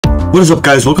What is up,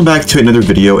 guys? Welcome back to another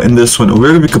video. In this one, we're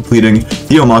going to be completing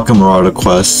the Omacka Murato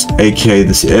quests, aka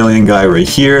this alien guy right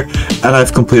here, and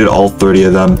I've completed all 30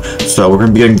 of them. So we're going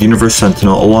to be getting the Universe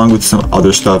Sentinel along with some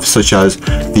other stuff such as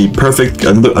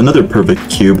the another perfect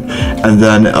cube, and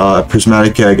then a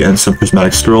prismatic egg and some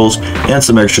prismatic scrolls and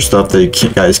some extra stuff that you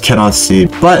guys cannot see.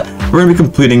 But we're going to be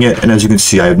completing it, and as you can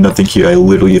see, I have nothing here. I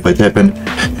literally, if I type in,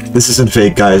 this isn't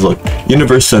fake, guys. Look,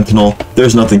 Universe Sentinel,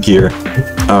 there's nothing here.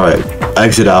 Alright,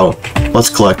 exit out. Let's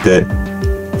collect it.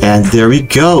 And there we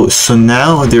go. So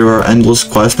now there are endless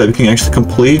quests that we can actually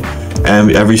complete.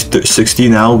 And every 60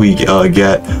 now we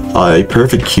get a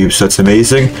perfect cube. So that's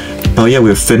amazing. But yeah,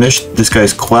 we've finished this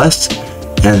guy's quest.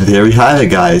 And there we have it,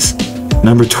 guys.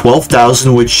 Number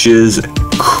 12,000, which is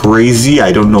crazy.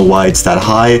 I don't know why it's that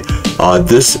high.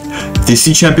 The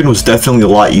sea champion was definitely a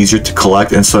lot easier to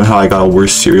collect, and somehow I got a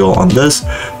worse cereal on this,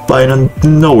 but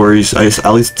no worries, I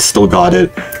at least still got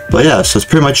it. But yeah, so that's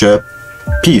pretty much it.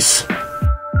 Peace.